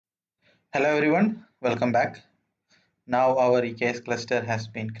Hello everyone, welcome back. Now our EKS cluster has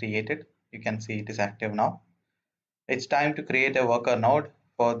been created. You can see it is active now. It's time to create a worker node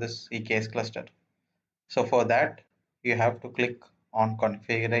for this EKS cluster. So for that, you have to click on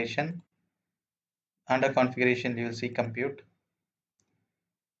configuration. Under configuration, you will see compute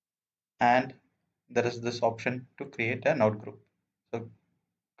and there is this option to create a node group. So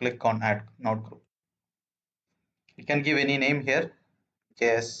click on add node group. You can give any name here,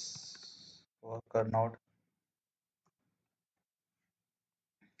 EKS worker node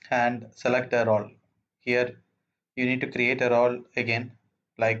and select a role. Here you need to create a role again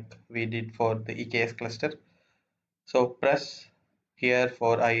like we did for the EKS cluster. So press here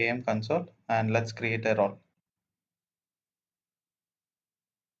for IAM console and let's create a role.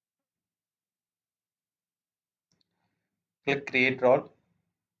 Click create role.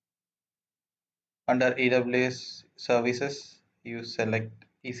 Under AWS services you select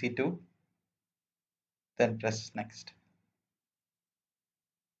EC2, then press next.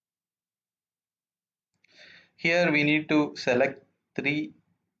 Here we need to select three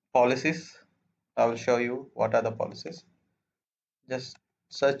policies. I will show you what are the policies. Just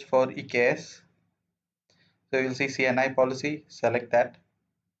search for EKS. So you will see CNI policy, select that.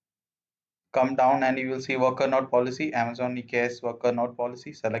 Come down and you will see worker node policy, Amazon EKS worker node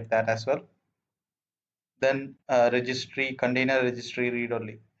policy, select that as well. Then registry, container registry read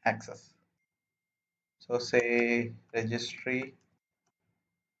only access. So say registry,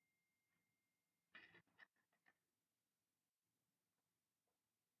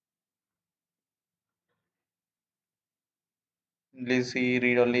 you see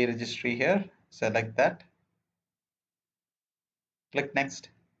read only registry here, select that. Click next,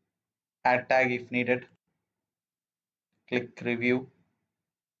 add tag if needed, click review.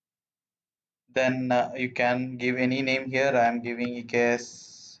 Then you can give any name here. I am giving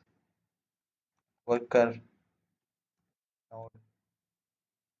EKS worker node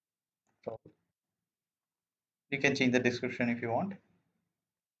role. You can change the description if you want.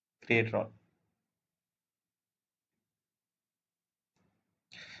 Create role.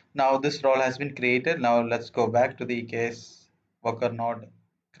 Now this role has been created. Now let's go back to the EKS worker node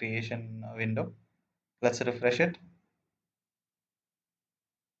creation window. Let's refresh it.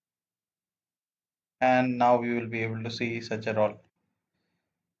 And now we will be able to see such a role.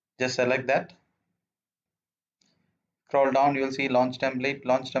 Just select that. Scroll down, you will see launch template.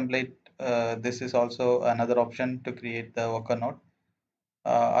 Launch template, this is also another option to create the worker node.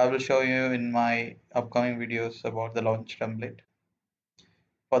 I will show you in my upcoming videos about the launch template.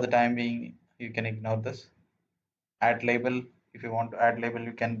 For the time being, you can ignore this. Add label, if you want to add label,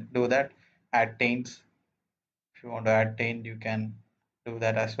 you can do that. Add taints, if you want to add taint, you can do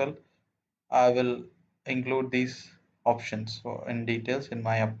that as well. I will include these options in details in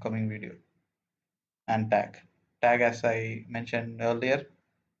my upcoming video. And tag, as I mentioned earlier,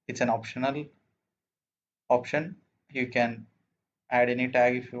 it's an optional option. You can add any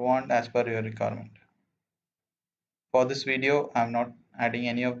tag if you want as per your requirement. For this video, I'm not adding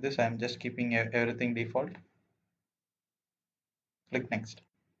any of this. I'm just keeping everything default. Click next.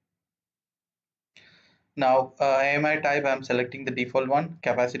 Now AMI type, I'm selecting the default one.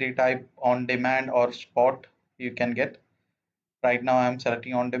 Capacity type on demand or spot you can get. Right now I'm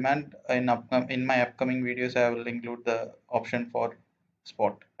selecting on demand. In my upcoming videos I will include the option for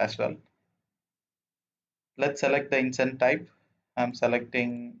spot as well. Let's select the Incent type. I'm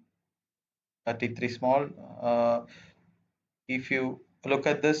selecting a T3 small. If you look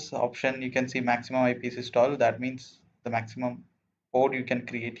at this option, you can see maximum IPs is tall. That means the maximum port you can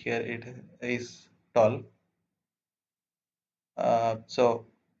create here it is tall. So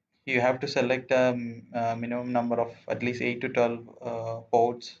you have to select a, minimum number of at least 8 to 12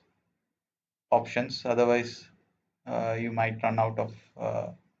 ports options. Otherwise, you might run out of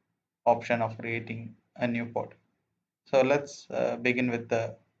option of creating a new port. So let's begin with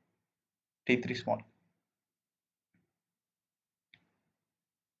the T3 small.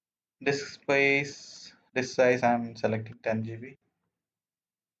 Disk size, I'm selecting 10 GB.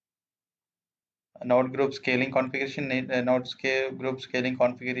 Node group scaling configuration. Group scaling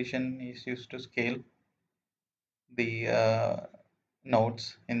configuration is used to scale the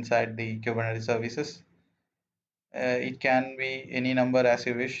nodes inside the Kubernetes services. It can be any number as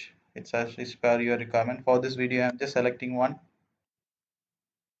you wish. It's as per your requirement. For this video, I'm just selecting one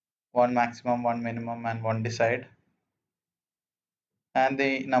maximum, one minimum, and one decide. And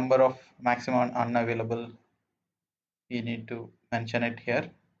the number of maximum unavailable, you need to mention it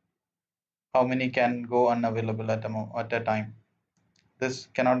here. How many can go unavailable at a time? This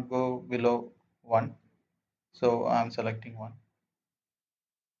cannot go below one, so I'm selecting one.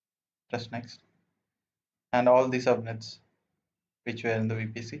 Press next. And all the subnets which were in the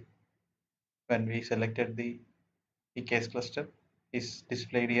VPC when we selected the EKS cluster is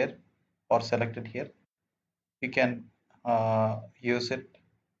displayed here or selected here. You can use it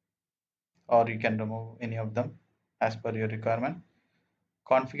or you can remove any of them as per your requirement.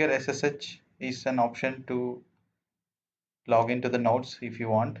 Configure SSH is an option to log into the nodes if you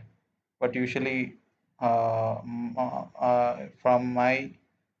want, but usually from my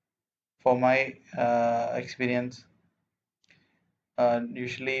for my experience,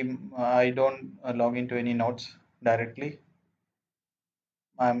 usually I don't log into any nodes directly.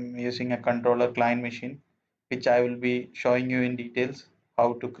 I'm using a controller client machine, which I will be showing you in details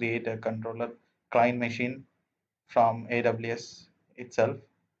how to create a controller client machine from AWS itself.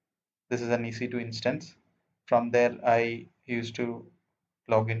 This is an EC2 instance. From there, I used to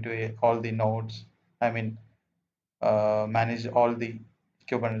log into all the nodes. I mean, manage all the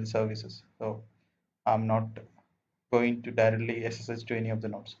Kubernetes services. So I'm not going to directly SSH to any of the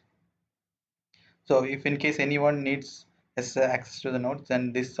nodes. So if in case anyone needs access to the nodes,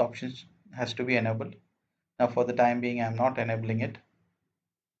 then this option has to be enabled. Now for the time being, I'm not enabling it.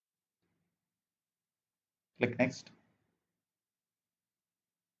 Click next.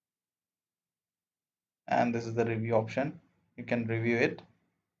 And this is the review option. You can review it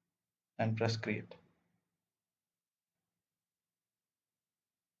and press create.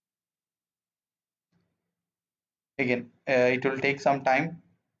 Again, it will take some time,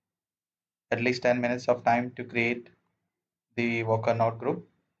 at least 10 minutes of time to create the worker node group.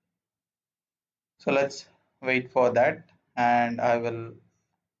 So let's wait for that, and I will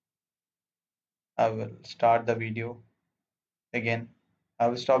start the video again. I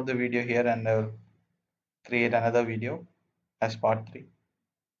will stop the video here and I will create another video as part 3.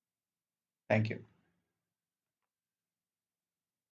 Thank you.